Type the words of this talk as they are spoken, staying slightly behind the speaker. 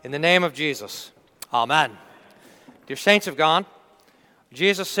In the name of Jesus, amen. Dear saints of God,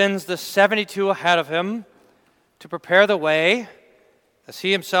 Jesus sends the 72 ahead of him to prepare the way as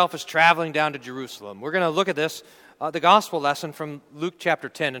he himself is traveling down to Jerusalem. We're going to look at this, the gospel lesson from Luke chapter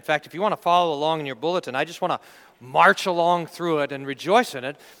 10. In fact, if you want to follow along in your bulletin, I just want to march along through it and rejoice in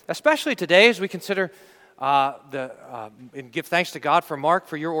it, especially today as we consider and give thanks to God for Mark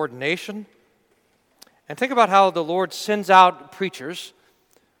for your ordination. And think about how the Lord sends out preachers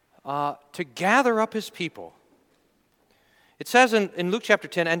to gather up his people. It says in Luke chapter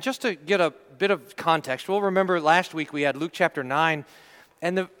 10, and just to get a bit of context, we'll remember last week we had Luke chapter 9,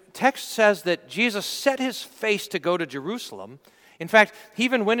 and the text says that Jesus set his face to go to Jerusalem. In fact, he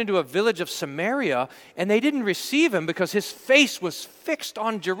even went into a village of Samaria, and they didn't receive him because his face was fixed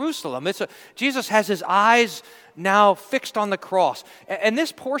on Jerusalem. Jesus has his eyes now fixed on the cross. And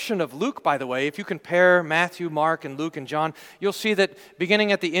this portion of Luke, by the way, if you compare Matthew, Mark, and Luke and John, you'll see that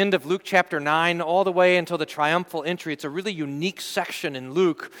beginning at the end of Luke chapter 9 all the way until the triumphal entry, it's a really unique section in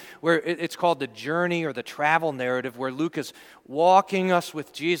Luke where it's called the journey or the travel narrative, where Luke is walking us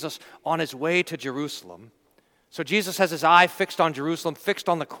with Jesus on his way to Jerusalem. So Jesus has his eye fixed on Jerusalem, fixed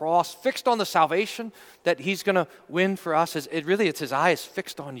on the cross, fixed on the salvation that he's going to win for us. It's his eye is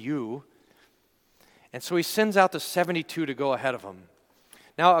fixed on you. And so he sends out the 72 to go ahead of him.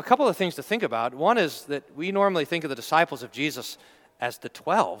 Now, a couple of things to think about. One is that we normally think of the disciples of Jesus as the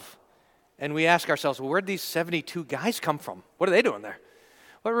 12. And we ask ourselves, well, where did these 72 guys come from? What are they doing there?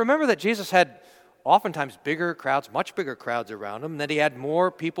 Well, remember that Jesus had oftentimes bigger crowds, much bigger crowds around him, and that he had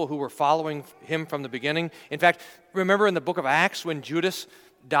more people who were following him from the beginning. In fact, remember in the book of Acts when Judas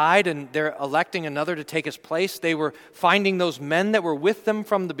died and they're electing another to take his place, they were finding those men that were with them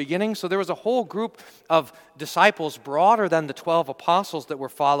from the beginning. So there was a whole group of disciples broader than the 12 apostles that were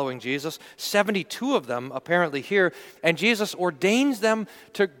following Jesus, 72 of them apparently here, and Jesus ordains them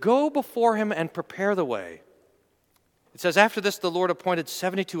to go before him and prepare the way. It says, after this the Lord appointed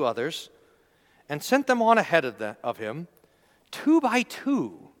 72 others and sent them on ahead of him, 2 by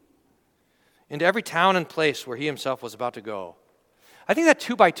 2, into every town and place where he himself was about to go. I think that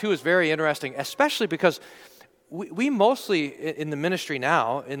 2 by 2 is very interesting, especially because we mostly, in the ministry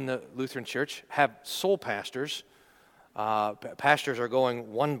now, in the Lutheran Church, have sole pastors. Pastors are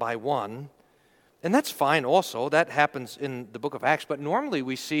going one by one, and that's fine also. That happens in the book of Acts, but normally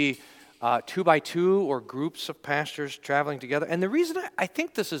we see 2 by 2 or groups of pastors traveling together. And the reason I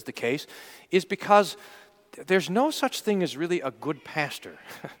think this is the case is because there's no such thing as really a good pastor.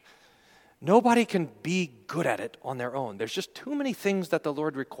 Nobody can be good at it on their own. There's just too many things that the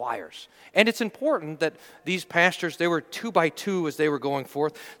Lord requires. And it's important that these pastors, they were 2 by 2 as they were going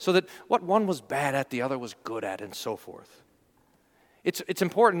forth, so that what one was bad at, the other was good at, and so forth. It's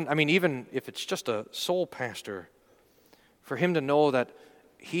important, even if it's just a sole pastor, for him to know that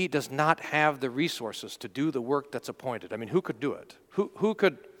he does not have the resources to do the work that's appointed. Who could do it? Who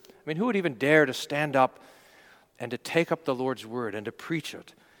would even dare to stand up and to take up the Lord's word and to preach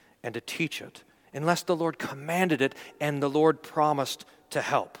it and to teach it, unless the Lord commanded it and the Lord promised to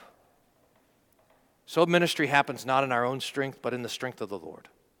help? So ministry happens not in our own strength, but in the strength of the Lord,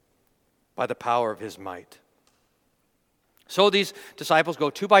 by the power of his might. So these disciples go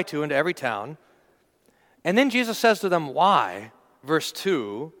 2 by 2 into every town, and then Jesus says to them, why? Verse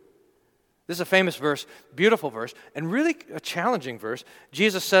 2, this is a famous verse, beautiful verse, and really a challenging verse.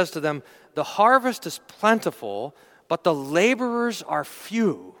 Jesus says to them, the harvest is plentiful, but the laborers are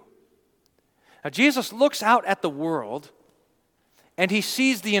few. Now, Jesus looks out at the world, and he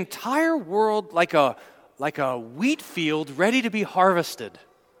sees the entire world like a wheat field ready to be harvested.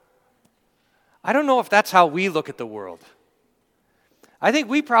 I don't know if that's how we look at the world. I think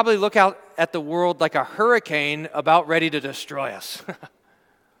we probably look out at the world like a hurricane about ready to destroy us.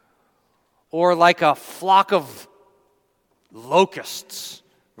 Or like a flock of locusts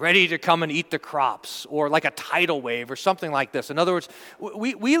ready to come and eat the crops, or like a tidal wave or something like this. In other words,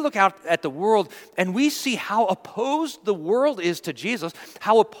 we look out at the world and we see how opposed the world is to Jesus,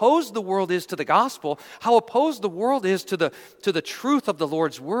 how opposed the world is to the gospel, how opposed the world is to the truth of the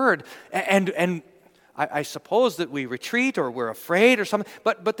Lord's word, and I suppose that we retreat or we're afraid or something,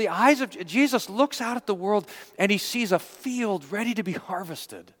 but the eyes of Jesus looks out at the world and he sees a field ready to be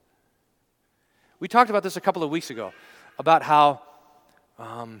harvested. We talked about this a couple of weeks ago, about how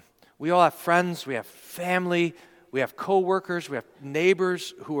we all have friends, we have family, we have co-workers, we have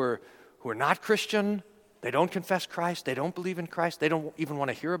neighbors who are not Christian. They don't confess Christ, they don't believe in Christ, they don't even want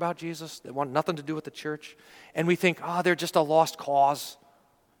to hear about Jesus, they want nothing to do with the church. And we think, they're just a lost cause.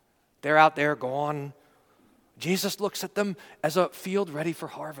 They're out there gone. Jesus looks at them as a field ready for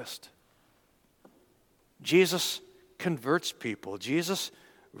harvest. Jesus converts people. Jesus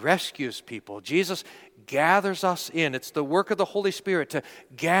rescues people. Jesus gathers us in. It's the work of the Holy Spirit to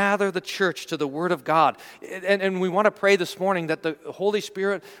gather the church to the Word of God. And we want to pray this morning that the Holy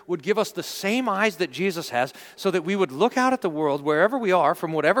Spirit would give us the same eyes that Jesus has, so that we would look out at the world wherever we are,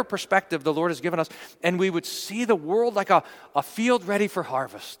 from whatever perspective the Lord has given us, and we would see the world like a field ready for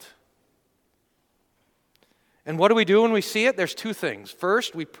harvest. And what do we do when we see it? There's two things.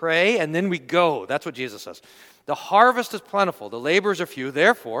 First, we pray, and then we go. That's what Jesus says. The harvest is plentiful, the laborers are few.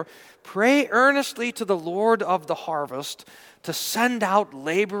 Therefore, pray earnestly to the Lord of the harvest to send out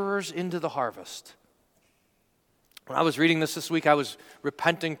laborers into the harvest. When I was reading this week, I was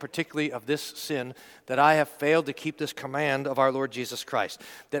repenting particularly of this sin, that I have failed to keep this command of our Lord Jesus Christ,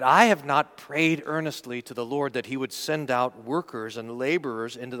 that I have not prayed earnestly to the Lord that He would send out workers and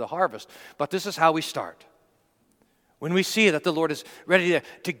laborers into the harvest. But this is how we start. When we see that the Lord is ready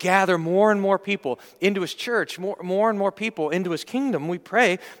to gather more and more people into His church, more and more people into His kingdom, we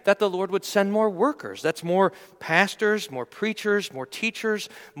pray that the Lord would send more workers. That's more pastors, more preachers, more teachers,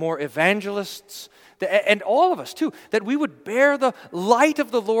 more evangelists, and all of us too, that we would bear the light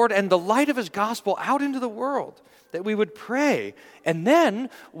of the Lord and the light of His gospel out into the world, that we would pray. And then,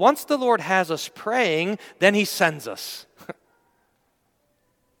 once the Lord has us praying, then He sends us.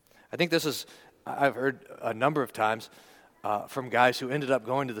 I think this is... I've heard a number of times from guys who ended up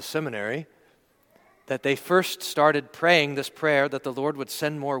going to the seminary that they first started praying this prayer that the Lord would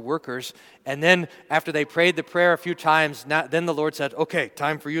send more workers, and then after they prayed the prayer a few times, then the Lord said, okay,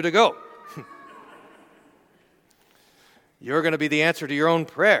 time for you to go. You're going to be the answer to your own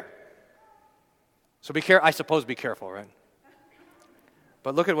prayer. So be careful, right?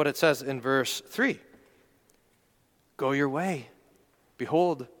 But look at what it says in verse 3. Go your way.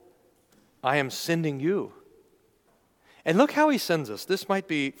 Behold, I am sending you. And look how He sends us. This might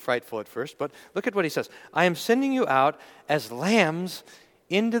be frightful at first, but look at what He says. I am sending you out as lambs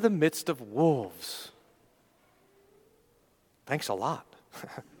into the midst of wolves. Thanks a lot.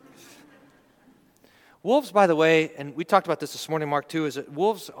 Wolves, by the way, and we talked about this morning, Mark 2, is that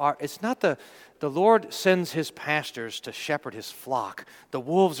wolves are, it's not the Lord sends His pastors to shepherd His flock. The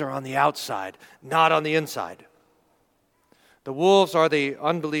wolves are on the outside, not on the inside. The wolves are the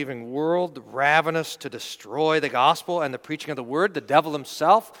unbelieving world, ravenous to destroy the gospel and the preaching of the word. The devil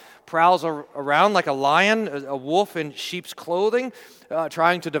himself prowls around like a lion, a wolf in sheep's clothing,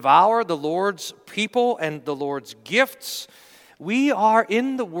 trying to devour the Lord's people and the Lord's gifts. We are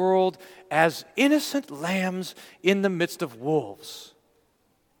in the world as innocent lambs in the midst of wolves.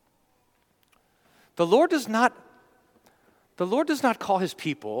 The Lord does not call His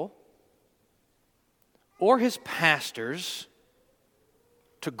people or His pastors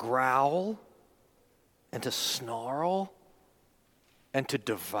to growl and to snarl and to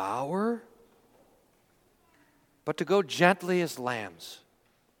devour, but to go gently as lambs.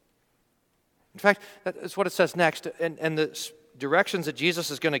 In fact, that's what it says next, and the directions that Jesus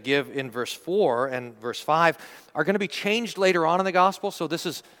is going to give in verse 4 and verse 5 are going to be changed later on in the gospel, so this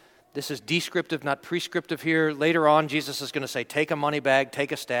is descriptive, not prescriptive here. Later on, Jesus is going to say, take a money bag,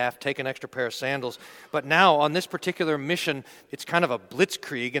 take a staff, take an extra pair of sandals. But now, on this particular mission, it's kind of a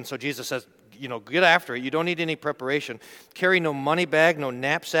blitzkrieg, and so Jesus says, get after it. You don't need any preparation. Carry no money bag, no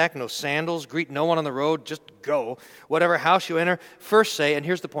knapsack, no sandals. Greet no one on the road. Just go. Whatever house you enter, first say, and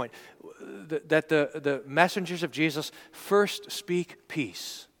here's the point, that the messengers of Jesus first speak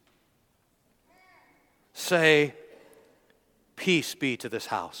peace. Say, peace be to this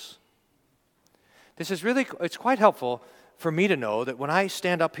house. It's quite helpful for me to know that when I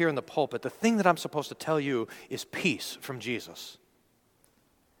stand up here in the pulpit, the thing that I'm supposed to tell you is peace from Jesus.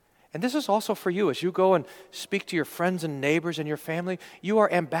 And this is also for you as you go and speak to your friends and neighbors and your family. You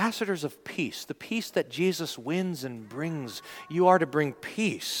are ambassadors of peace, the peace that Jesus wins and brings. You are to bring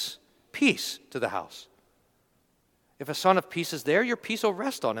peace to the house. If a son of peace is there, your peace will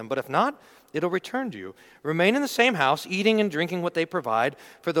rest on him. But if not, it'll return to you. Remain in the same house, eating and drinking what they provide,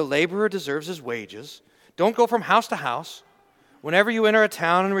 for the laborer deserves his wages. Don't go from house to house. Whenever you enter a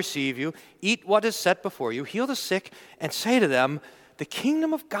town and receive you, eat what is set before you, heal the sick, and say to them, the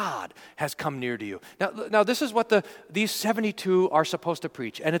kingdom of God has come near to you. Now this is what these 72 are supposed to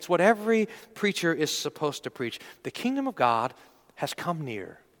preach, and it's what every preacher is supposed to preach. The kingdom of God has come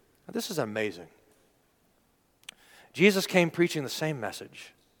near. Now, this is amazing. Jesus came preaching the same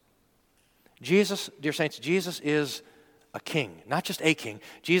message. Jesus, dear saints, Jesus is a king, not just a king.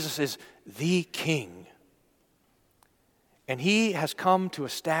 Jesus is the king. And He has come to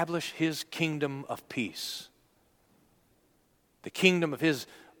establish His kingdom of peace. The kingdom of His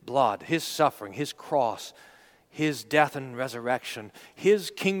blood, His suffering, His cross. his death and resurrection,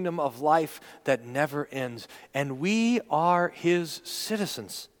 his kingdom of life that never ends, and we are his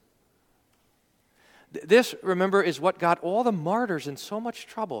citizens. This, remember, is what got all the martyrs in so much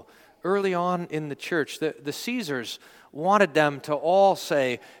trouble early on in the church. The Caesars wanted them to all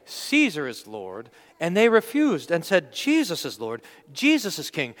say, Caesar is Lord, and they refused and said, Jesus is Lord, Jesus is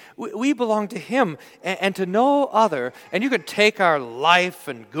King. We belong to him and to no other, and you can take our life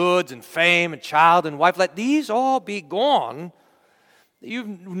and goods and fame and child and wife, let these all be gone.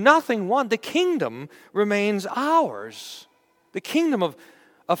 You've nothing won. The kingdom remains ours. The kingdom of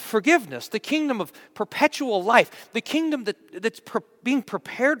forgiveness, the kingdom of perpetual life, the kingdom that's being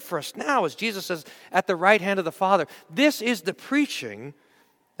prepared for us now, as Jesus says, at the right hand of the Father. This is the preaching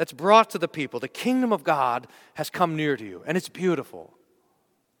that's brought to the people. The kingdom of God has come near to you, and it's beautiful.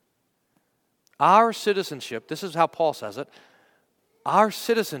 Our citizenship, this is how Paul says it, our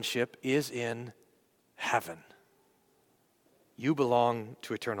citizenship is in heaven. You belong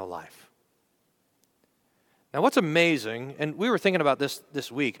to eternal life. Now, what's amazing, and we were thinking about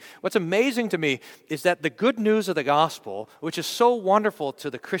this week, what's amazing to me is that the good news of the gospel, which is so wonderful to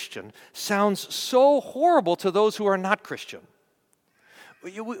the Christian, sounds so horrible to those who are not Christian.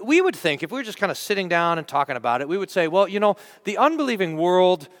 We would think, if we were just kind of sitting down and talking about it, we would say, well, the unbelieving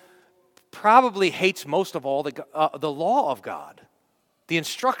world probably hates most of all the law of God, the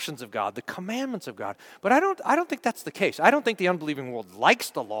instructions of God, the commandments of God. But I don't think that's the case. I don't think the unbelieving world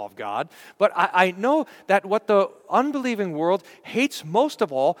likes the law of God, but I know that what the unbelieving world hates most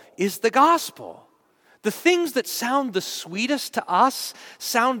of all is the gospel. The things that sound the sweetest to us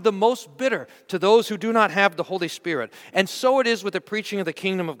sound the most bitter to those who do not have the Holy Spirit. And so it is with the preaching of the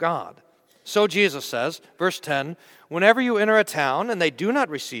kingdom of God. So Jesus says, verse 10, whenever you enter a town and they do not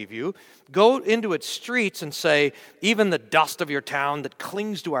receive you, go into its streets and say, even the dust of your town that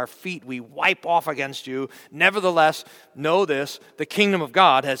clings to our feet we wipe off against you. Nevertheless, know this, the kingdom of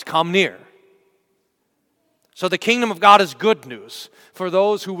God has come near. So the kingdom of God is good news for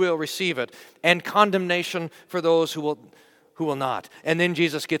those who will receive it, and condemnation for those who will not. And then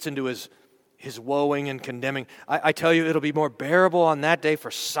Jesus gets into his woeing and condemning. I tell you, it'll be more bearable on that day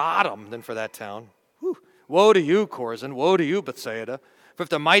for Sodom than for that town. Whew. Woe to you, Chorazin! Woe to you, Bethsaida! For if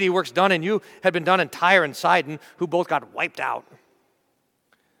the mighty works done in you had been done in Tyre and Sidon, who both got wiped out,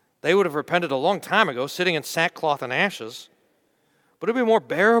 they would have repented a long time ago, sitting in sackcloth and ashes. But it'll be more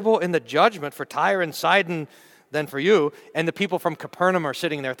bearable in the judgment for Tyre and Sidon than for you. And the people from Capernaum are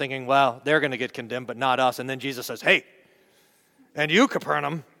sitting there thinking, well, they're going to get condemned, but not us. And then Jesus says, hey, and you,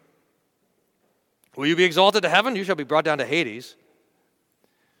 Capernaum, will you be exalted to heaven? You shall be brought down to Hades.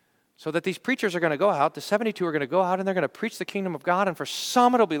 So that these preachers are going to go out, the 72 are going to go out, and they're going to preach the kingdom of God, and for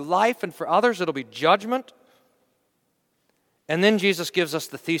some it'll be life, and for others it'll be judgment. And then Jesus gives us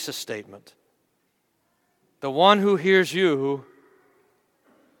the thesis statement. The one who hears you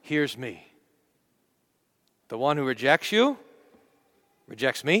hears me. The one who rejects you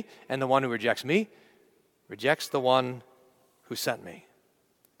rejects me, and the one who rejects me rejects the one who sent me.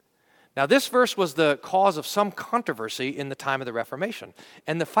 Now, this verse was the cause of some controversy in the time of the Reformation.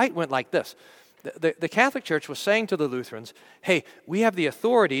 And the fight went like this. The Catholic Church was saying to the Lutherans, hey, we have the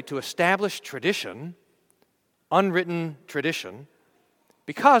authority to establish tradition, unwritten tradition,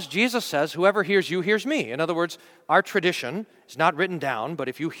 because Jesus says, whoever hears you hears me. In other words, our tradition is not written down, but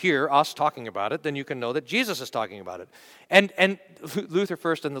if you hear us talking about it, then you can know that Jesus is talking about it. And Luther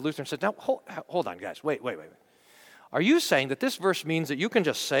first and the Lutheran said, now, hold on, guys, wait. Are you saying that this verse means that you can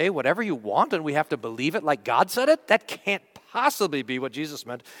just say whatever you want and we have to believe it like God said it? That can't possibly be what Jesus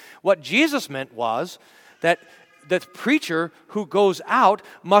meant. What Jesus meant was that the preacher who goes out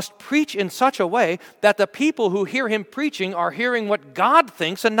must preach in such a way that the people who hear him preaching are hearing what God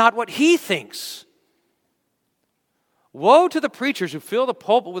thinks and not what he thinks. Woe to the preachers who fill the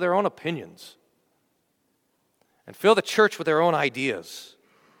pulpit with their own opinions and fill the church with their own ideas.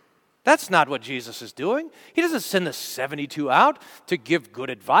 That's not what Jesus is doing. He doesn't send the 72 out to give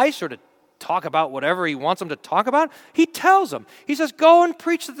good advice or to talk about whatever he wants them to talk about. He tells them. He says, go and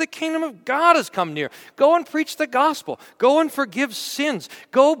preach that the kingdom of God has come near. Go and preach the gospel. Go and forgive sins.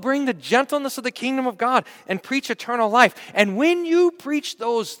 Go bring the gentleness of the kingdom of God and preach eternal life. And when you preach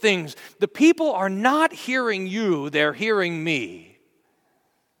those things, the people are not hearing you, they're hearing me.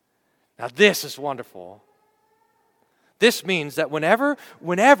 Now this is wonderful. This means that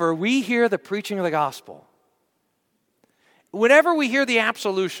whenever we hear the preaching of the gospel, whenever we hear the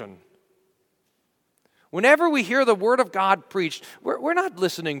absolution, whenever we hear the word of God preached, we're not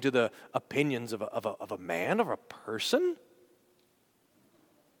listening to the opinions of a man or a person,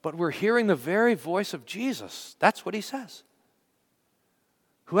 but we're hearing the very voice of Jesus. That's what he says.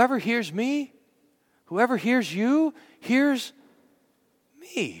 Whoever hears me, Whoever hears you hears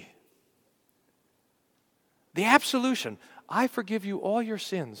me. The absolution, I forgive you all your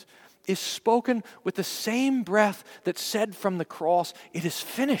sins, is spoken with the same breath that said from the cross, it is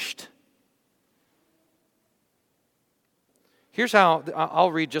finished. Here's how,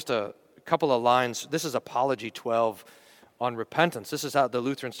 I'll read just a couple of lines. This is Apology 12 on repentance. This is how the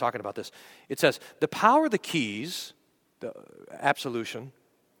Lutherans talking about this. It says, the power of the keys, the absolution,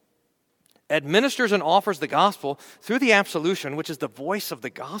 administers and offers the gospel through the absolution, which is the voice of the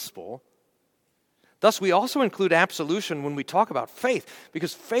gospel. Thus, we also include absolution when we talk about faith,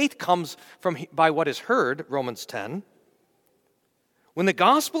 because faith comes by what is heard, Romans 10. When the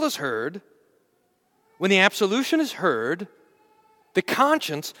gospel is heard, when the absolution is heard, the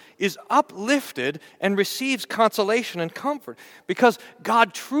conscience is uplifted and receives consolation and comfort, because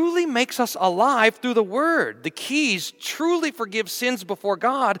God truly makes us alive through the word. The keys truly forgive sins before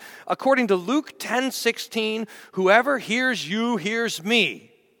God, according to Luke 10:16, whoever hears you hears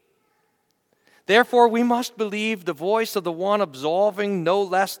me. Therefore, we must believe the voice of the one absolving no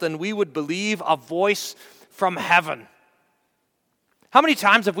less than we would believe a voice from heaven. How many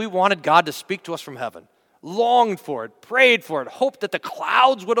times have we wanted God to speak to us from heaven? Longed for it, prayed for it, hoped that the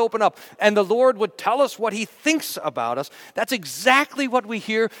clouds would open up and the Lord would tell us what he thinks about us. That's exactly what we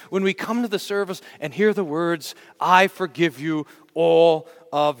hear when we come to the service and hear the words, I forgive you all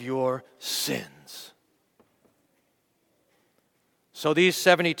of your sins. So these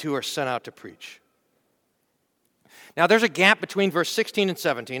 72 are sent out to preach. Now there's a gap between verse 16 and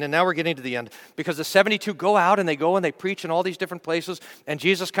 17, and now we're getting to the end, because the 72 go out and they preach in all these different places, and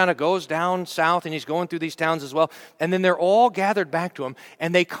Jesus kind of goes down south and he's going through these towns as well, and then they're all gathered back to him,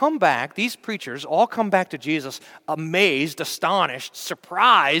 and they come back, these preachers all come back to Jesus amazed, astonished,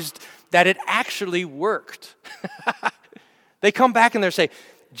 surprised that it actually worked. They come back and they say,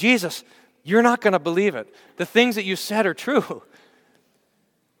 Jesus, you're not going to believe it. The things that you said are true.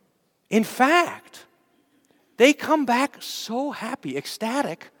 In fact, they come back so happy,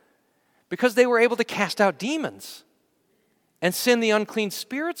 ecstatic, because they were able to cast out demons and send the unclean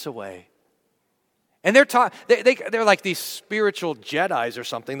spirits away. And they're like these spiritual Jedis or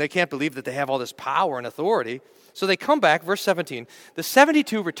something. They can't believe that they have all this power and authority. So they come back, verse 17. The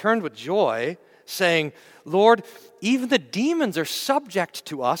 72 returned with joy, saying, Lord, even the demons are subject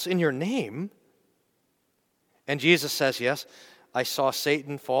to us in your name. And Jesus says, yes, I saw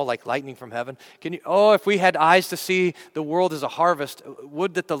Satan fall like lightning from heaven. If we had eyes to see the world as a harvest,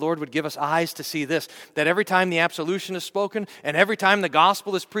 would that the Lord would give us eyes to see this, that every time the absolution is spoken and every time the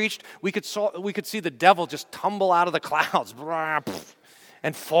gospel is preached, we could see the devil just tumble out of the clouds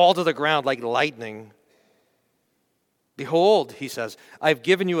and fall to the ground like lightning. Behold, he says, I've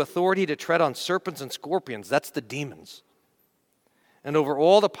given you authority to tread on serpents and scorpions. That's the demons. And over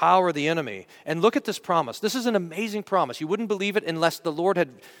all the power of the enemy. And look at this promise. This is an amazing promise. You wouldn't believe it unless the Lord had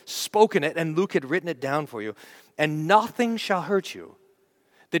spoken it and Luke had written it down for you. And nothing shall hurt you.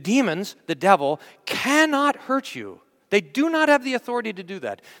 The demons, the devil, cannot hurt you. They do not have the authority to do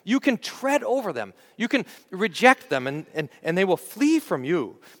that. You can tread over them. You can reject them and they will flee from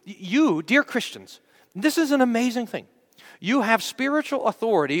you. You, dear Christians, this is an amazing thing. You have spiritual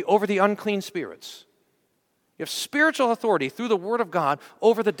authority over the unclean spirits. You have spiritual authority through the Word of God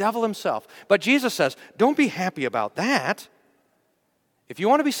over the devil himself. But Jesus says, don't be happy about that. If you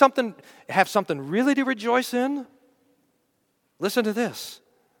want to have something really to rejoice in, listen to this.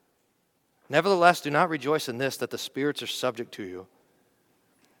 Nevertheless, do not rejoice in this, that the spirits are subject to you,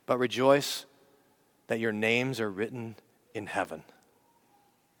 but rejoice that your names are written in heaven.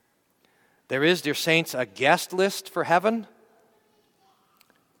 There is, dear saints, a guest list for heaven,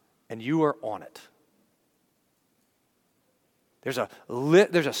 and you are on it. There's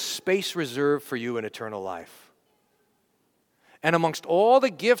a space reserved for you in eternal life. And amongst all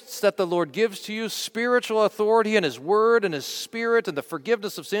the gifts that the Lord gives to you, spiritual authority and His Word and His Spirit and the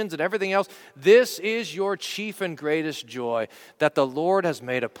forgiveness of sins and everything else, this is your chief and greatest joy, that the Lord has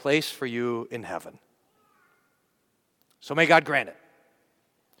made a place for you in heaven. So may God grant it.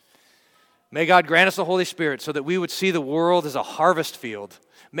 May God grant us the Holy Spirit so that we would see the world as a harvest field.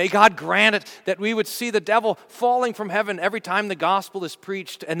 May God grant it that we would see the devil falling from heaven every time the gospel is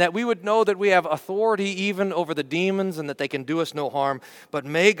preached, and that we would know that we have authority even over the demons and that they can do us no harm. But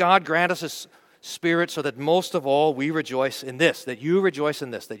may God grant us His Spirit so that most of all we rejoice in this, that you rejoice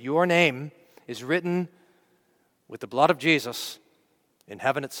in this, that your name is written with the blood of Jesus in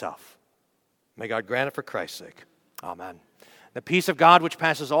heaven itself. May God grant it for Christ's sake. Amen. The peace of God which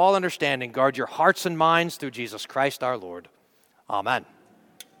passes all understanding, guard your hearts and minds through Jesus Christ our Lord. Amen.